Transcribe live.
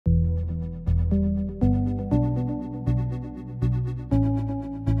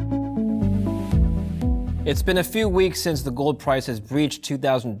It's been a few weeks since the gold price has breached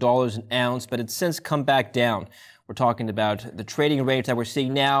 $2,000 an ounce, but it's since come back down. We're talking about the trading rates that we're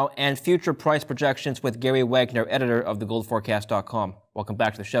seeing now and future price projections with Gary Wagner, editor of thegoldforecast.com. Welcome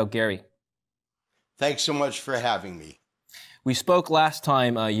back to the show, Gary. Thanks so much for having me. We spoke last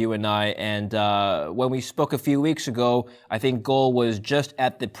time, you and I, and when we spoke a few weeks ago, I think gold was just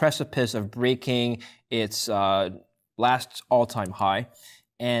at the precipice of breaking its last all-time high.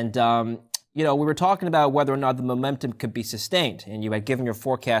 And you know, we were talking about whether or not the momentum could be sustained, and you had given your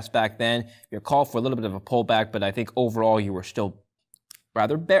forecast back then, your call for a little bit of a pullback, but I think overall you were still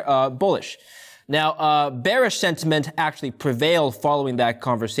rather bullish. Now, bearish sentiment actually prevailed following that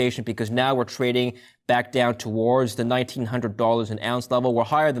conversation because now we're trading back down towards the $1,900 an ounce level. We're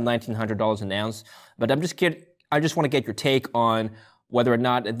higher than $1,900 an ounce, but I just want to get your take on whether or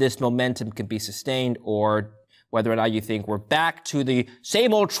not this momentum can be sustained or whether or not you think we're back to the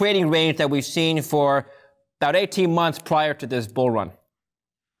same old trading range that we've seen for about 18 months prior to this bull run.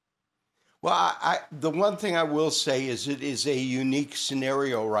 Well, the one thing I will say is it is a unique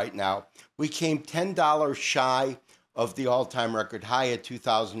scenario right now. We came $10 shy of the all-time record high at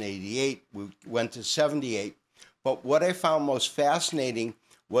 2,088. We went to 78. But what I found most fascinating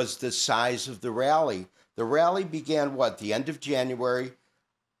was the size of the rally. The rally began, the end of January.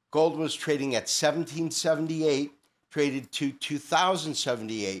 Gold was trading at 1778, traded to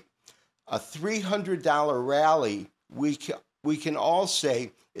 2078. A $300 rally, we can all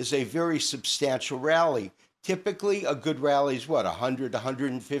say, is a very substantial rally. Typically, a good rally is $100,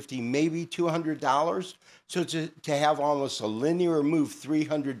 $150, maybe $200. So to have almost a linear move,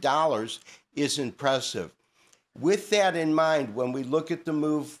 $300, is impressive. With that in mind, when we look at the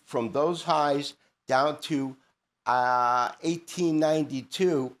move from those highs down to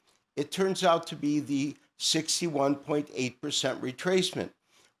 1892, it turns out to be the 61.8% retracement,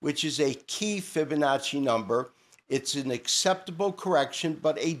 which is a key Fibonacci number. It's an acceptable correction,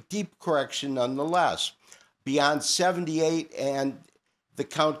 but a deep correction nonetheless. Beyond 78, and the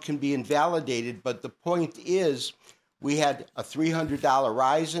count can be invalidated, but the point is we had a $300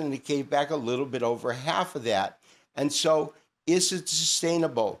 rise and it gave back a little bit over half of that. And so is it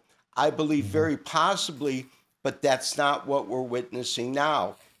sustainable? I believe very possibly, but that's not what we're witnessing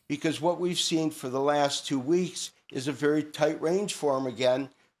now. Because what we've seen for the last 2 weeks is a very tight range form again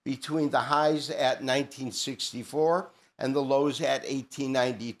between the highs at 1964 and the lows at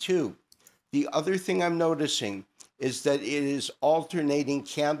 1892. The other thing I'm noticing is that it is alternating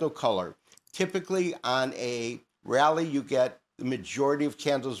candle color. Typically on a rally, you get the majority of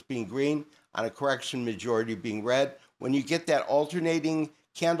candles being green, on a correction, majority being red. When you get that alternating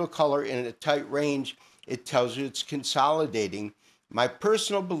candle color in a tight range, it tells you it's consolidating. My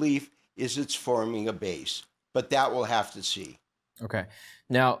personal belief is it's forming a base, but that we'll have to see. Okay.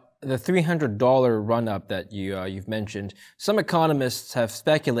 Now, the $300 run-up that you've mentioned, some economists have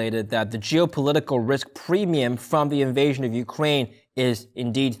speculated that the geopolitical risk premium from the invasion of Ukraine is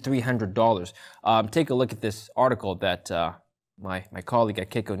indeed $300. Take a look at this article that my colleague at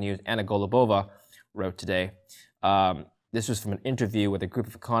Kitco News, Anna Golubova, wrote today. This was from an interview with a group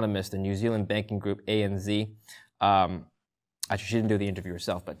of economists, the New Zealand banking group ANZ. Actually, she didn't do the interview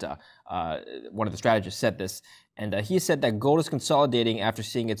herself, but one of the strategists said this. And he said that gold is consolidating after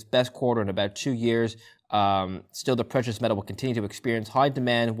seeing its best quarter in about 2 years. Still, the precious metal will continue to experience high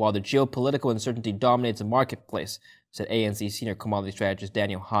demand while the geopolitical uncertainty dominates the marketplace, said ANZ senior commodity strategist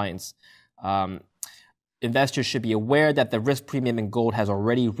Daniel Hines. Investors should be aware that the risk premium in gold has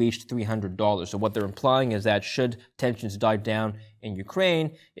already reached $300. So what they're implying is that should tensions die down in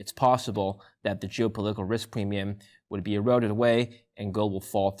Ukraine, it's possible that the geopolitical risk premium would be eroded away and gold will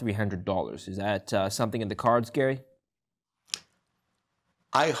fall $300. Is that something in the cards, Gary?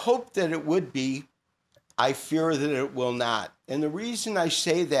 I hope that it would be. I fear that it will not. And the reason I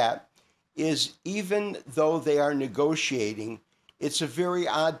say that is even though they are negotiating, it's a very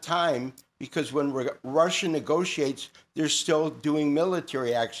odd time because when Russia negotiates, they're still doing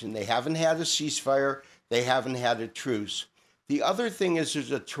military action. They haven't had a ceasefire. They haven't had a truce. The other thing is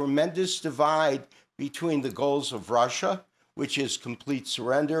there's a tremendous divide between the goals of Russia, which is complete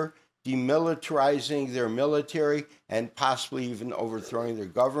surrender, demilitarizing their military, and possibly even overthrowing their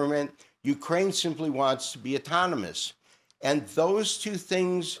government. Ukraine simply wants to be autonomous. And those two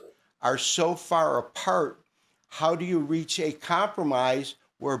things are so far apart. How do you reach a compromise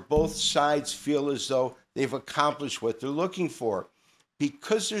where both sides feel as though they've accomplished what they're looking for?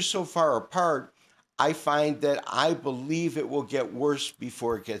 Because they're so far apart, I find that I believe it will get worse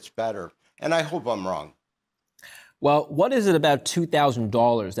before it gets better. And I hope I'm wrong. Well, what is it about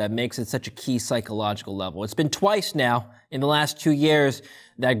 $2,000 that makes it such a key psychological level? It's been twice now in the last 2 years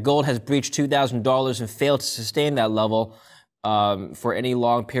that gold has breached $2,000 and failed to sustain that level for any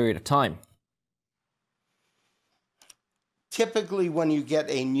long period of time. Typically, when you get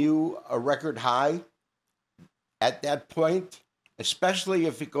a record high at that point, especially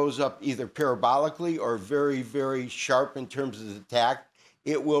if it goes up either parabolically or very, very sharp in terms of the attack,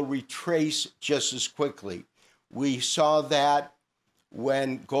 it will retrace just as quickly. We saw that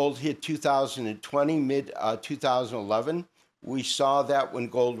when gold hit 2020, mid 2011. We saw that when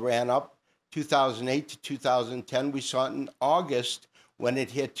gold ran up 2008 to 2010. We saw it in August when it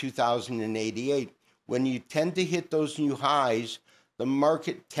hit 2088. When you tend to hit those new highs, the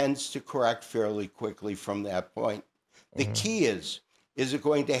market tends to correct fairly quickly from that point. The key is it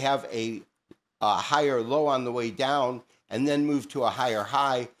going to have a higher low on the way down and then move to a higher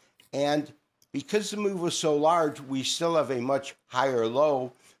high? And because the move was so large, we still have a much higher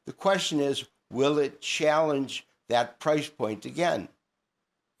low. The question is, will it challenge that price point again?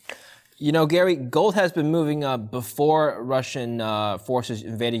 You know, Gary, gold has been moving up before Russian forces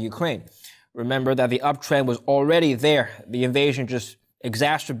invaded Ukraine. Remember that the uptrend was already there. The invasion just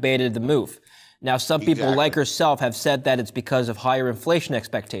exacerbated the move. Now, some people like yourself have said that it's because of higher inflation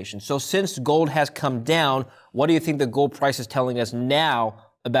expectations. So since gold has come down, what do you think the gold price is telling us now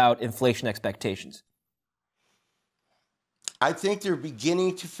about inflation expectations? I think they're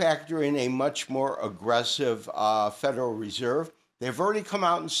beginning to factor in a much more aggressive Federal Reserve. They've already come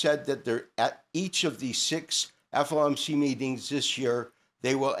out and said that they're at each of the 6 FOMC meetings this year,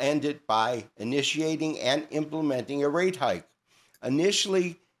 they will end it by initiating and implementing a rate hike.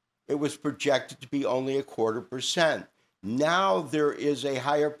 Initially, it was projected to be only 0.25%. Now there is a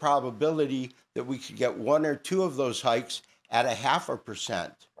higher probability that we could get 1 or 2 of those hikes at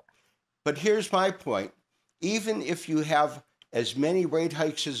 0.5%. But here's my point. Even if you have as many rate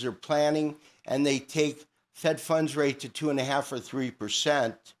hikes as they're planning and they take Fed funds rate to 2.5% or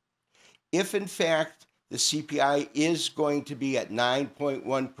 3%, if in fact the CPI is going to be at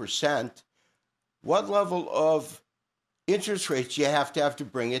 9.1%, what level of interest rates you have to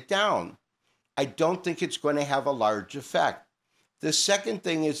bring it down? I don't think it's going to have a large effect. The second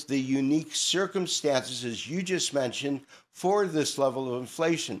thing is the unique circumstances, as you just mentioned, for this level of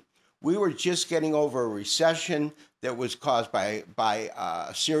inflation. We were just getting over a recession that was caused by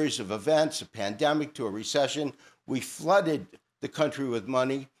a series of events, a pandemic to a recession. We flooded the country with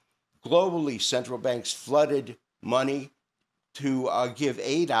money. Globally, central banks flooded money to give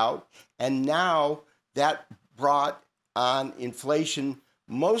aid out. And now that brought on inflation,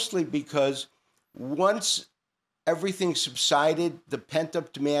 mostly because once everything subsided, the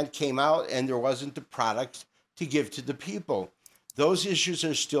pent-up demand came out and there wasn't the product to give to the people. Those issues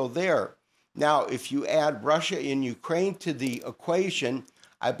are still there. Now, if you add Russia and Ukraine to the equation,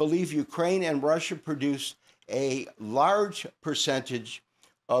 I believe Ukraine and Russia produce a large percentage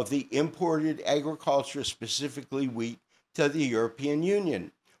of the imported agriculture, specifically wheat, to the European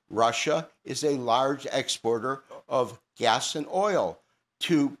Union. Russia is a large exporter of gas and oil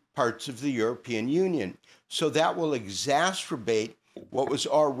to parts of the European Union. So that will exacerbate what was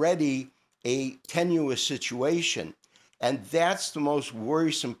already a tenuous situation. And that's the most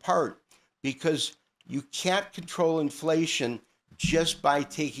worrisome part, because you can't control inflation just by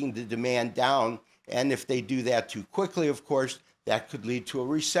taking the demand down. And if they do that too quickly, of course, that could lead to a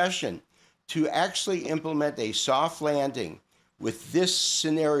recession. To actually implement a soft landing with this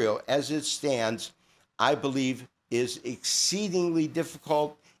scenario as it stands, I believe is exceedingly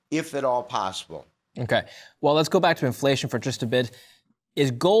difficult, if at all possible. Okay. Well, let's go back to inflation for just a bit.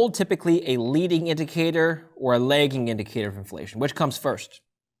 Is gold typically a leading indicator or a lagging indicator of inflation? Which comes first?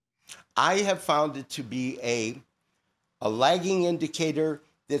 I have found it to be a lagging indicator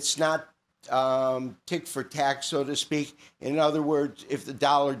that's not tick for tack, so to speak. In other words, if the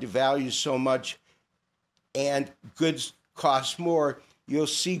dollar devalues so much and goods cost more, you'll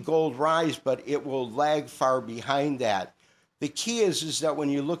see gold rise, but it will lag far behind that. The key is that when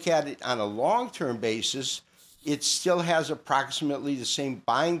you look at it on a long-term basis, it still has approximately the same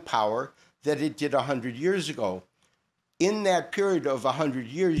buying power that it did 100 years ago. In that period of 100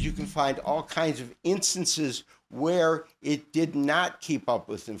 years, you can find all kinds of instances where it did not keep up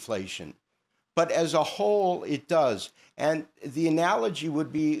with inflation. But as a whole, it does. And the analogy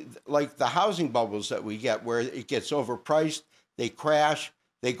would be like the housing bubbles that we get, where it gets overpriced, they crash,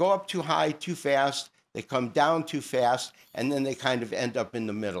 they go up too high, too fast, they come down too fast, and then they kind of end up in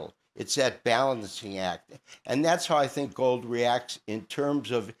the middle. It's that balancing act. And that's how I think gold reacts in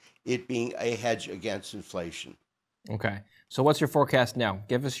terms of it being a hedge against inflation. Okay. So what's your forecast now?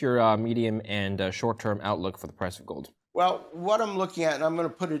 Give us your medium and short-term outlook for the price of gold. Well, what I'm looking at, and I'm going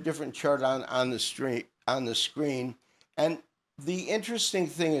to put a different chart on the screen, and the interesting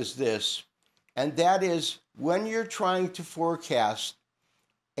thing is this, and that is when you're trying to forecast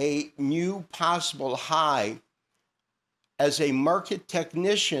a new possible high, as a market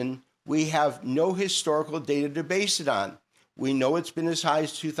technician, we have no historical data to base it on. We know it's been as high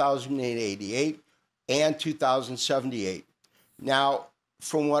as 2088 and 2078. Now,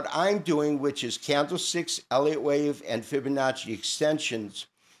 from what I'm doing, which is candlesticks, Elliott wave, and Fibonacci extensions,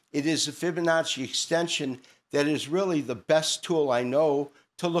 it is a Fibonacci extension that is really the best tool I know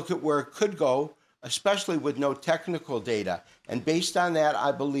to look at where it could go, especially with no technical data. And based on that,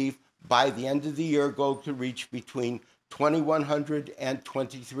 I believe by the end of the year, gold could reach between $2,100 and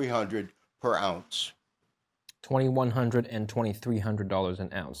 $2,300 per ounce. $2,100 and $2,300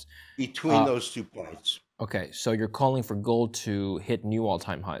 an ounce. Between those 2 points. Okay, so you're calling for gold to hit new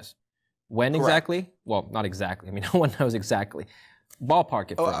all-time highs. When Correct. Exactly? Well, not exactly. I mean, no one knows exactly. Ballpark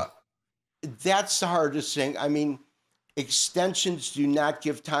it for me. That's the hardest thing. I mean, extensions do not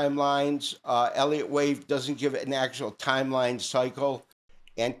give timelines. Elliott wave doesn't give an actual timeline cycle.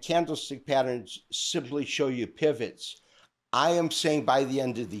 And candlestick patterns simply show you pivots. I am saying by the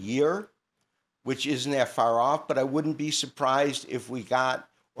end of the year, which isn't that far off, but I wouldn't be surprised if we got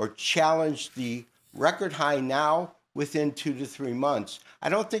or challenged the record high now within 2 to 3 months. I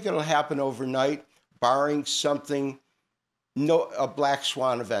don't think it'll happen overnight, barring something, a black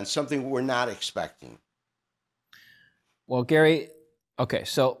swan event, something we're not expecting. Well, Gary, okay,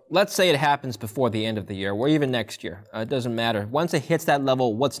 so let's say it happens before the end of the year or even next year. It doesn't matter. Once it hits that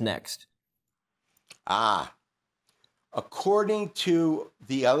level, what's next? According to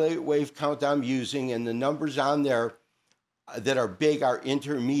the Elliott wave count I'm using, and the numbers on there that are big are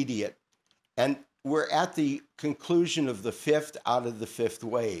intermediate. And we're at the conclusion of the 5th out of the 5th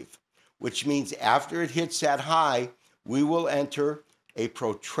wave, which means after it hits that high, we will enter a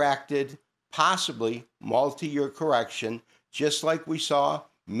protracted, possibly multi-year correction, just like we saw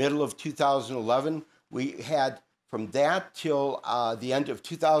middle of 2011. We had from that till the end of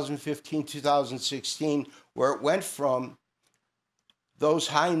 2015, 2016, where it went from those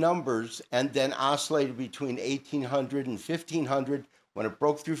high numbers and then oscillated between 1,800 and 1,500. When it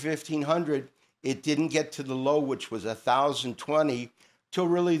broke through 1,500, it didn't get to the low, which was 1,020, till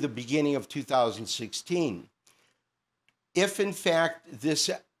really the beginning of 2016. If, in fact, this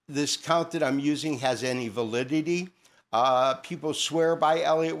count that I'm using has any validity, people swear by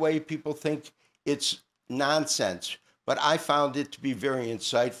Elliott wave, people think it's nonsense, but I found it to be very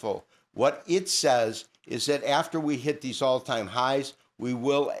insightful. What it says is that after we hit these all-time highs, we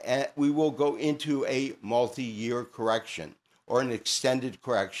will go into a multi-year correction or an extended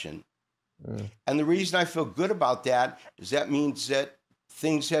correction. And the reason I feel good about that is that means that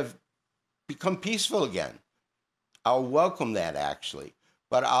things have become peaceful again. I'll welcome that, actually,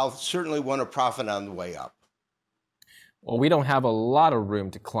 but I'll certainly want to profit on the way up. Well, we don't have a lot of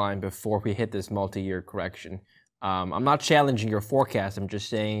room to climb before we hit this multi-year correction. I'm not challenging your forecast. I'm just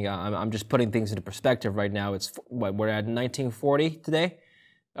saying, I'm just putting things into perspective right now. It's what we're at 1940 today,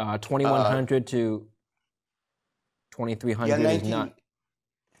 2,100 to 2,300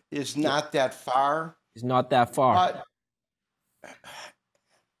 is not that far. It's not that far. But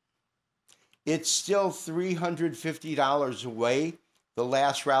it's still $350 away. The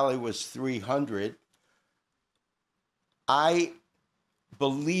last rally was $300. I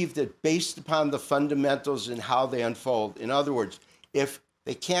believe that based upon the fundamentals and how they unfold, in other words, if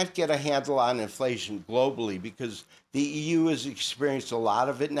they can't get a handle on inflation globally, because the EU has experienced a lot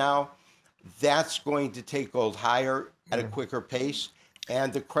of it now, that's going to take gold higher at a quicker pace.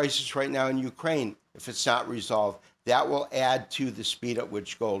 And the crisis right now in Ukraine, if it's not resolved, that will add to the speed at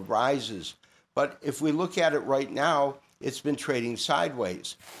which gold rises. But if we look at it right now, it's been trading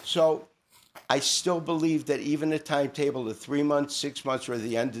sideways. So I still believe that even a timetable of 3 months, 6 months, or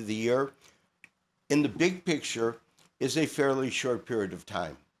the end of the year, in the big picture, is a fairly short period of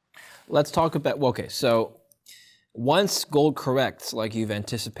time. Let's talk about, well, okay, so once gold corrects, like you've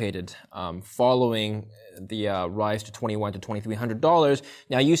anticipated, following the rise to $2,100 to $2,300.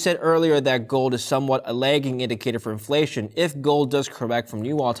 Now, you said earlier that gold is somewhat a lagging indicator for inflation. If gold does correct from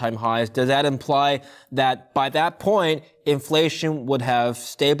new all-time highs, does that imply that by that point, inflation would have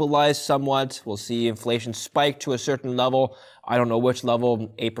stabilized somewhat? We'll see inflation spike to a certain level. I don't know which level,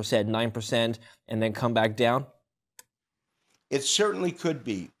 8%, 9%, and then come back down? It certainly could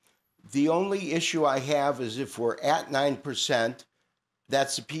be. The only issue I have is if we're at 9%,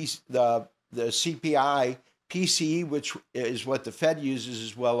 that's the CPI, PCE, which is what the Fed uses,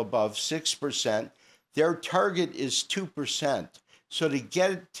 is well above 6%. Their target is 2%. So to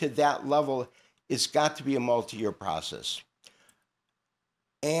get to that level, it's got to be a multi-year process.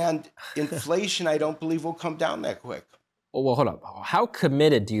 And inflation, I don't believe, will come down that quick. Well, hold up. How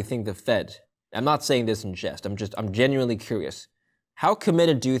committed do you think the Fed, I'm not saying this in jest, I'm genuinely curious. How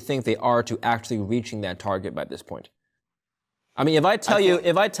committed do you think they are to actually reaching that target by this point? I mean, if I tell you,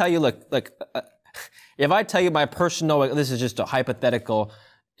 if I tell you my personal, this is just a hypothetical,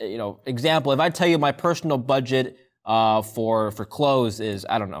 example. If I tell you my personal budget for clothes is,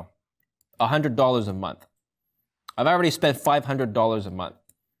 I don't know, $100 a month. I've already spent $500 a month.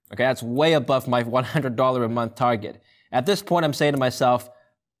 Okay, that's way above my $100 a month target. At this point, I'm saying to myself,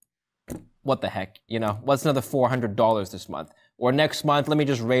 what the heck? What's another $400 this month? Or next month, let me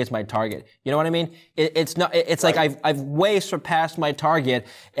just raise my target. You know what I mean? It's like I've way surpassed my target.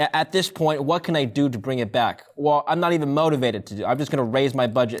 At this point, what can I do to bring it back? Well, I'm not even motivated to do. I'm just going to raise my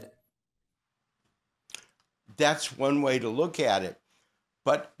budget. That's one way to look at it.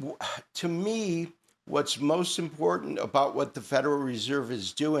 But to me, what's most important about what the Federal Reserve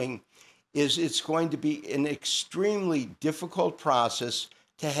is doing is it's going to be an extremely difficult process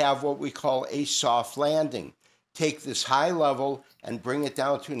to have what we call a soft landing. Take this high level and bring it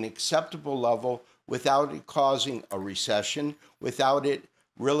down to an acceptable level without it causing a recession, without it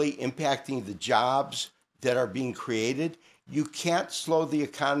really impacting the jobs that are being created. You can't slow the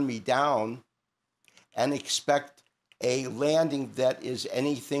economy down and expect a landing that is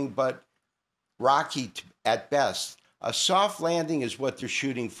anything but rocky at best. A soft landing is what they're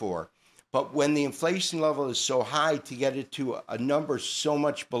shooting for. But when the inflation level is so high, to get it to a number so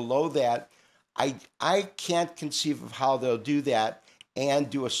much below that, I can't conceive of how they'll do that and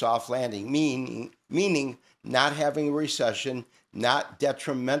do a soft landing, meaning not having a recession, not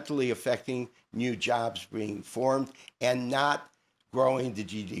detrimentally affecting new jobs being formed, and not growing the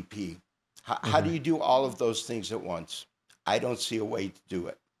GDP. How do you do all of those things at once? I don't see a way to do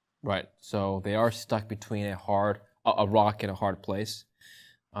it. Right. So they are stuck between a rock and a hard place.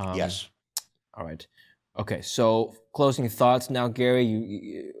 Yes. All right. Okay. So closing thoughts now,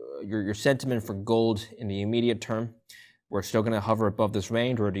 Gary. Your sentiment for gold in the immediate term. We're still going to hover above this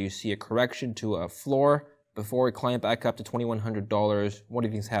range, or do you see a correction to a floor before we climb back up to $2,100? What do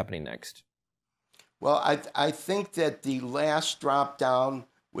you think is happening next? Well, I think that the last drop down,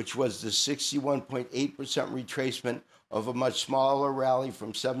 which was the 61.8% retracement of a much smaller rally from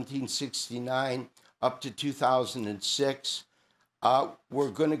 1769 up to 2006, we're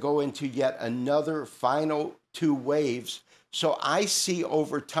going to go into yet another final two waves. So I see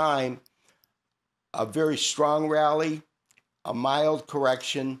over time a very strong rally, a mild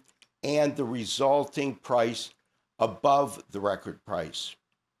correction, and the resulting price above the record price.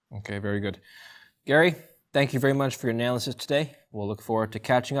 Okay, very good. Gary, thank you very much for your analysis today. We'll look forward to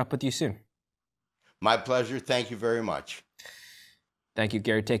catching up with you soon. My pleasure. Thank you very much. Thank you,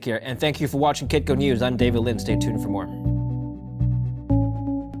 Gary. Take care. And thank you for watching Kitco News. I'm David Lin. Stay tuned for more.